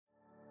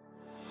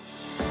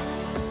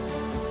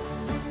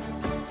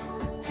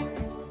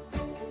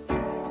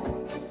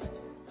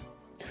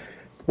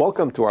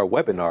Welcome to our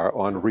webinar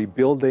on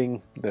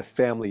rebuilding the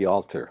family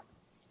altar.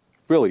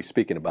 Really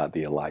speaking about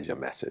the Elijah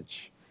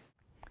message.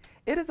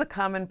 It is a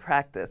common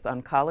practice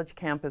on college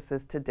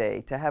campuses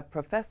today to have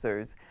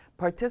professors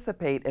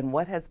participate in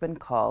what has been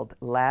called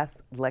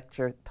last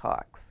lecture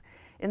talks.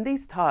 In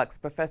these talks,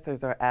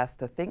 professors are asked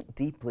to think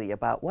deeply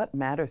about what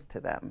matters to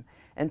them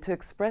and to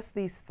express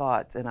these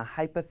thoughts in a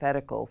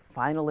hypothetical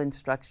final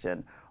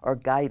instruction or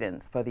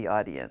guidance for the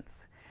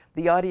audience.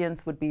 The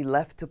audience would be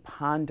left to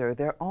ponder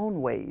their own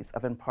ways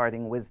of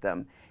imparting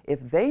wisdom if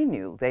they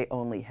knew they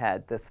only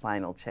had this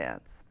final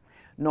chance.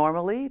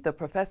 Normally, the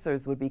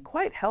professors would be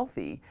quite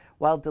healthy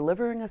while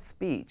delivering a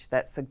speech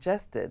that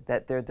suggested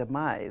that their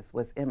demise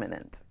was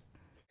imminent.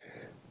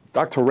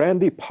 Dr.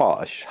 Randy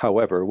Pausch,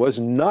 however, was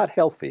not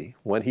healthy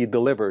when he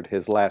delivered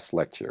his last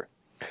lecture.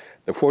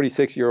 The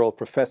 46-year-old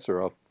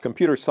professor of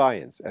computer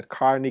science at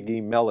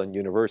Carnegie Mellon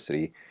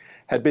University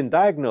had been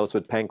diagnosed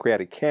with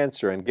pancreatic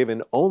cancer and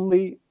given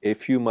only a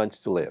few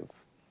months to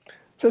live.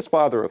 This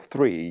father of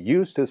three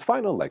used his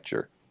final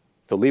lecture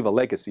to leave a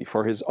legacy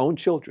for his own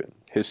children,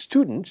 his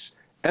students,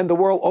 and the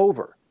world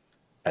over,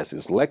 as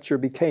his lecture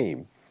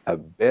became a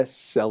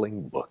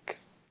best-selling book.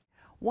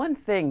 One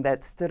thing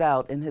that stood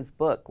out in his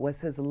book was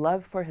his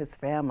love for his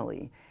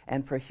family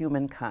and for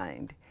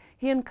humankind.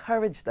 He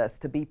encouraged us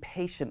to be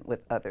patient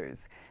with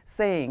others,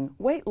 saying,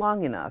 "Wait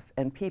long enough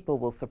and people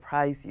will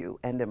surprise you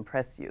and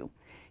impress you."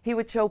 He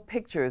would show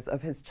pictures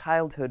of his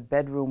childhood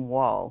bedroom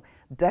wall,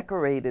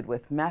 decorated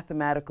with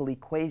mathematical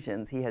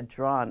equations he had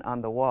drawn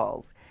on the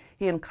walls.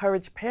 He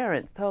encouraged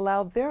parents to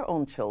allow their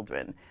own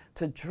children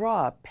to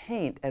draw,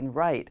 paint, and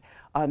write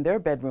on their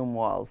bedroom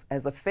walls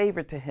as a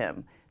favor to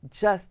him,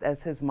 just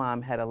as his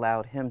mom had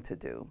allowed him to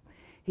do.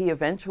 He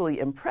eventually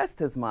impressed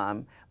his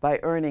mom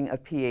by earning a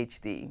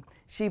PhD.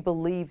 She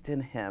believed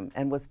in him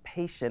and was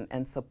patient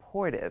and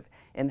supportive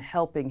in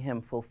helping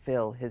him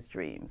fulfill his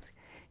dreams.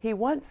 He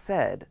once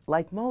said,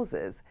 like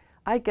Moses,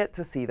 "I get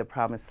to see the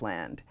promised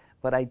land,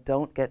 but I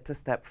don't get to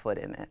step foot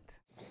in it."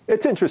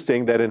 It's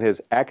interesting that in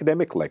his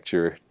academic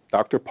lecture,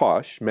 Dr.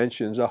 Pausch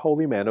mentions a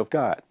holy man of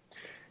God.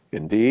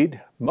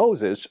 Indeed,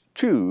 Moses,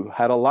 too,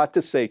 had a lot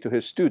to say to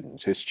his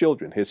students, his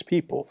children, his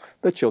people,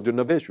 the children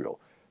of Israel,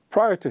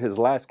 prior to his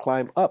last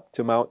climb up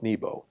to Mount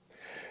Nebo.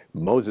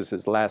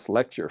 Moses' last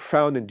lecture,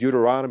 found in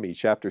Deuteronomy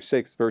chapter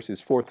 6,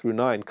 verses 4 through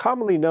 9,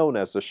 commonly known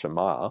as the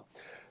Shema,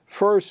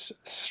 first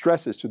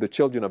stresses to the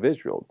children of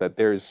Israel that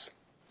there's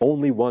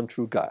only one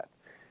true God,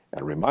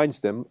 and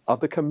reminds them of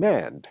the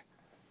command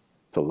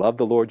to love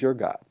the Lord your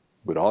God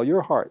with all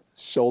your heart,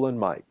 soul, and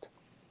might.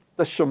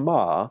 The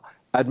Shema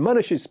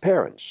admonishes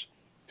parents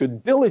to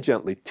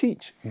diligently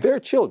teach their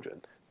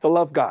children to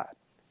love God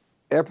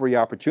every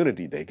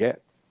opportunity they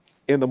get,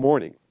 in the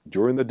morning,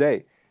 during the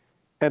day,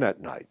 and at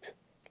night.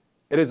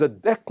 It is a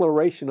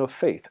declaration of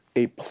faith,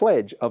 a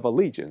pledge of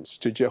allegiance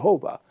to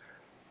Jehovah,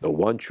 the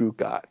one true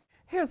God.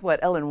 Here's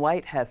what Ellen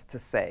White has to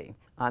say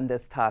on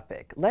this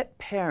topic. Let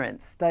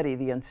parents study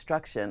the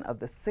instruction of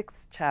the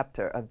 6th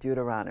chapter of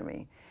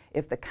Deuteronomy.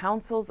 If the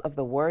counsels of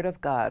the Word of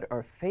God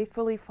are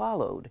faithfully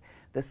followed,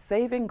 the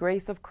saving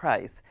grace of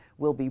Christ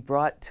will be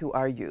brought to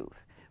our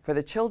youth. For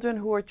the children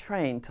who are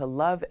trained to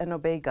love and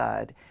obey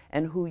God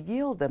and who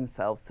yield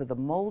themselves to the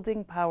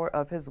molding power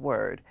of His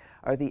Word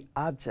are the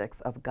objects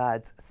of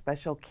God's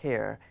special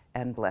care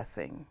and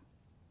blessing.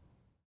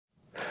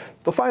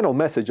 The final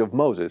message of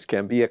Moses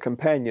can be a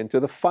companion to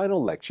the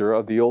final lecture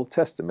of the Old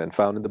Testament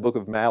found in the book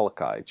of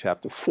Malachi,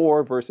 chapter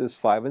 4, verses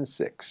 5 and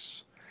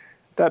 6.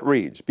 That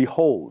reads,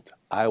 "Behold,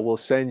 I will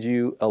send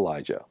you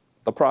Elijah,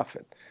 the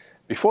prophet,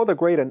 before the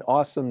great and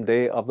awesome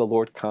day of the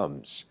Lord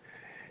comes.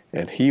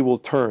 And he will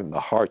turn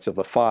the hearts of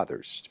the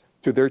fathers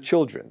to their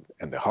children,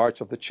 and the hearts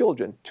of the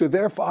children to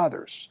their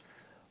fathers,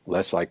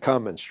 lest I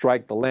come and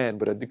strike the land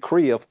with a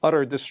decree of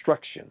utter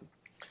destruction."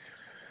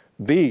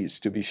 These,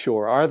 to be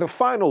sure, are the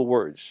final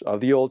words of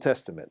the Old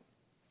Testament.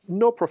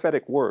 No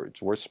prophetic words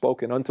were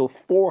spoken until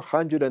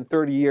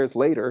 430 years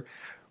later,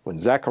 when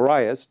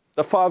Zacharias,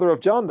 the father of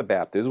John the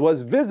Baptist,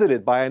 was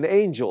visited by an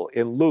angel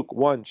in Luke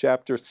 1,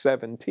 chapter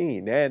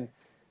 17, and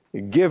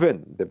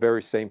given the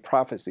very same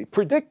prophecy,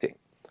 predicting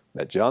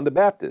that John the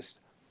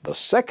Baptist, the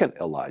second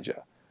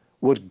Elijah,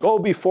 would go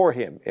before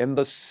him in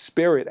the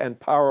spirit and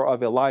power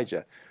of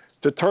Elijah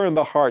to turn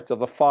the hearts of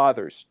the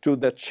fathers to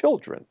the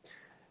children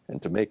and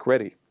to make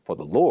ready for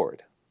the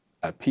Lord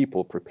a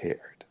people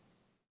prepared.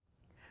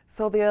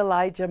 So the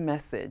Elijah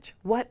message,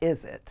 what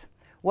is it?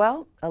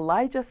 Well,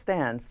 Elijah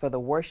stands for the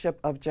worship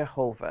of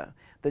Jehovah,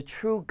 the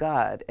true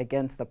God,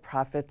 against the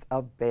prophets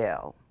of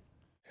Baal.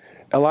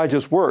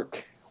 Elijah's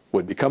work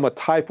would become a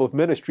type of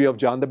ministry of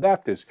John the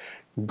Baptist,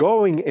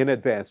 going in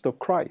advance of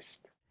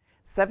Christ.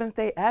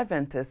 Seventh-day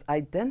Adventists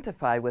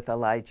identify with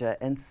Elijah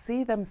and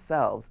see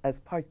themselves as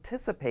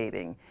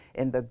participating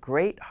in the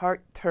great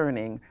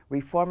heart-turning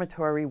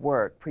reformatory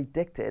work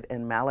predicted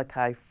in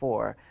Malachi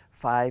 4,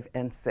 5,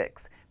 and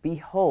 6.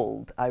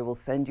 "Behold, I will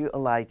send you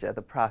Elijah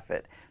the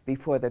prophet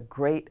before the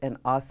great and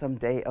awesome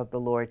day of the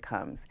Lord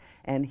comes,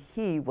 and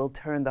he will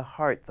turn the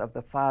hearts of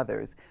the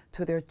fathers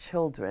to their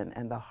children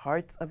and the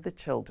hearts of the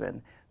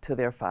children to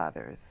their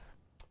fathers.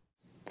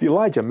 The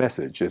Elijah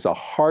message is a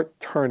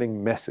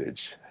heart-turning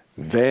message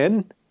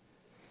then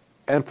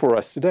and for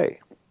us today.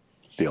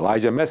 The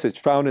Elijah message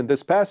found in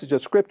this passage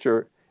of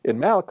Scripture in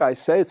Malachi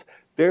says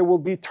there will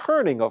be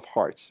turning of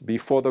hearts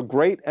before the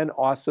great and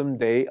awesome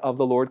day of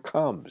the Lord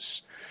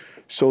comes.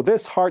 So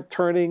this heart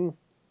turning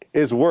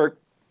is work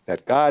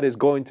that God is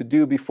going to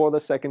do before the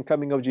second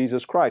coming of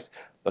Jesus Christ.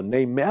 The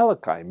name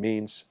Malachi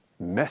means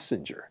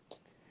messenger.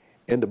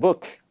 In the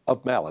book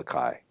of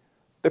Malachi,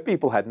 the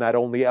people had not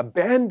only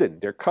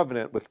abandoned their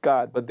covenant with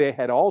God, but they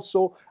had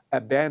also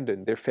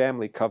abandoned their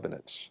family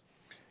covenants.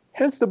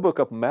 Hence the book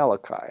of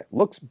Malachi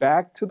looks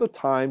back to the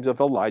times of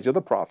Elijah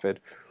the prophet,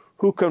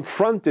 who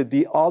confronted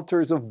the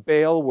altars of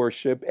Baal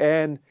worship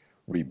and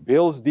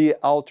rebuilds the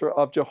altar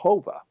of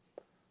Jehovah,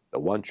 the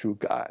one true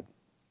God.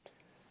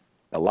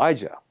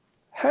 Elijah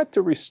had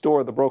to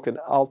restore the broken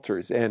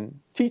altars and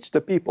teach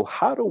the people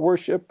how to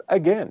worship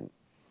again,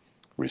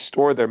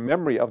 restore their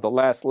memory of the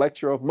last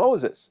lecture of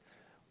Moses,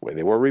 where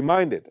they were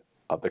reminded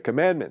of the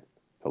commandment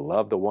to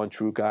love the one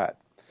true God.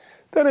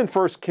 Then in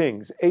 1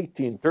 Kings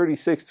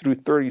 18:36 through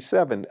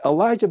 37,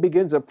 Elijah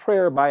begins a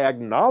prayer by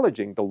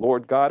acknowledging the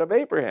Lord God of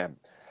Abraham,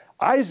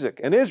 Isaac,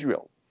 and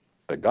Israel,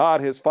 the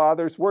God his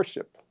fathers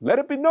worshiped. Let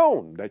it be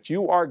known that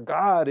you are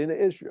God in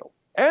Israel.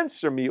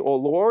 Answer me, O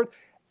Lord,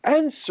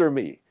 answer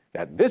me,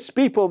 that this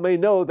people may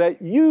know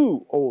that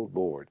you, O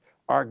Lord,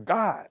 are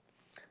God,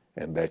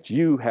 and that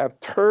you have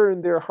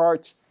turned their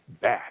hearts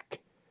back.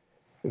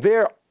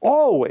 There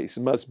always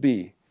must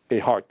be a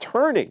heart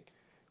turning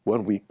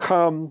when we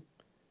come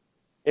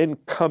in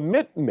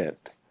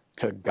commitment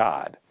to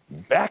God,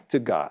 back to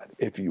God,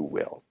 if you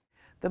will.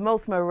 The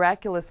most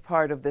miraculous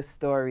part of this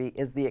story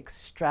is the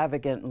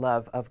extravagant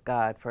love of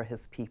God for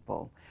his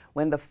people.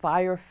 When the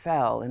fire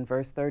fell in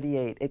verse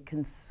 38, it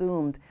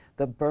consumed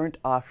the burnt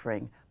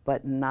offering,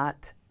 but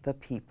not the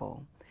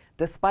people.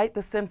 Despite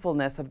the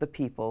sinfulness of the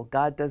people,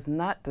 God does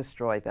not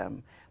destroy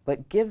them,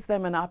 but gives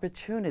them an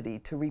opportunity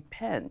to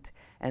repent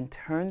and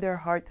turn their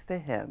hearts to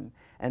him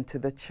and to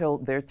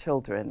their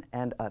children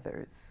and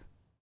others.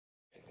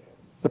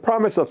 The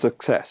promise of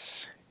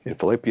success in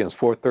Philippians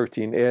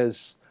 4:13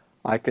 is,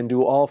 I can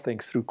do all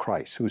things through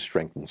Christ who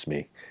strengthens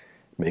me.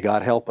 May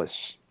God help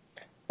us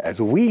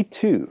as we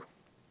too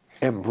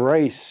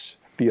embrace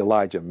the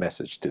Elijah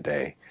message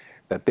today,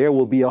 that there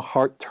will be a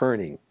heart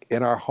turning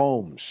in our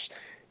homes,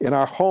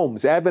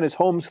 Adventist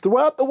homes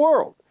throughout the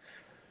world,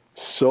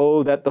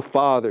 so that the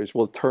fathers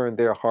will turn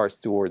their hearts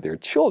toward their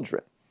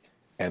children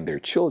and their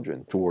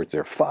children towards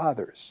their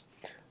fathers,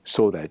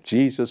 so that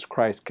Jesus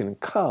Christ can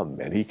come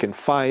and he can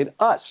find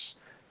us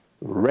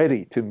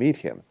ready to meet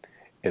him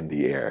in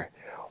the air.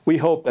 We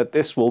hope that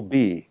this will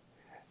be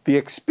the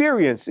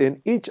experience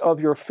in each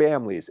of your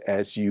families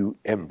as you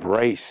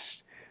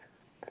embrace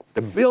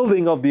the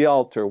building of the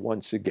altar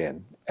once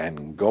again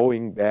and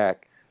going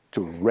back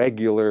to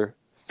regular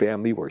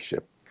family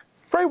worship.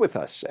 Pray with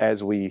us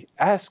as we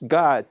ask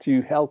God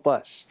to help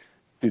us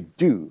to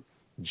do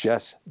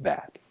just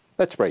that.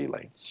 Let's pray,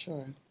 Elaine.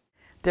 Sure.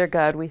 Dear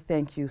God, we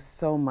thank you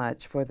so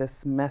much for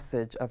this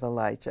message of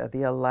Elijah,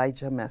 the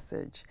Elijah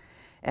message,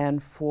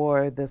 and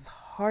for this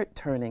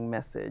heart-turning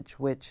message,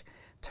 which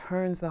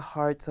turns the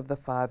hearts of the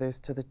fathers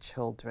to the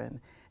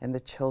children and the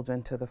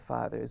children to the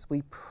fathers.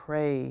 We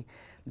pray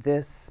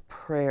this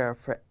prayer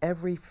for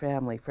every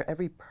family, for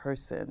every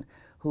person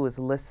who is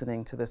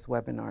listening to this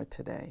webinar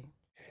today.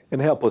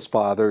 And help us,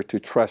 Father, to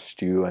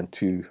trust you and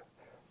to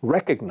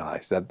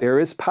recognize that there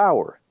is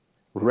power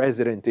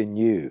resident in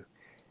you.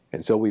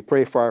 And so we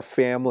pray for our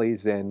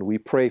families, and we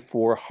pray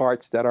for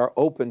hearts that are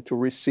open to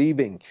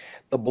receiving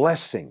the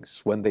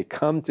blessings when they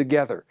come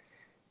together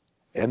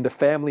in the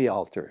family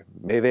altar.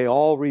 May they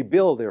all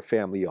rebuild their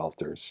family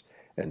altars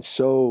and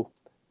so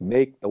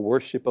make the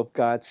worship of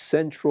God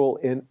central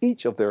in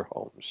each of their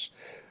homes,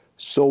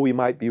 so we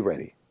might be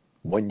ready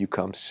when you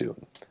come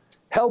soon.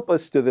 Help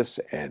us to this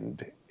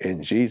end.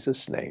 In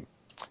Jesus' name,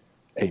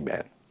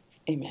 amen.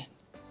 Amen.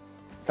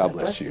 God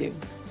bless you.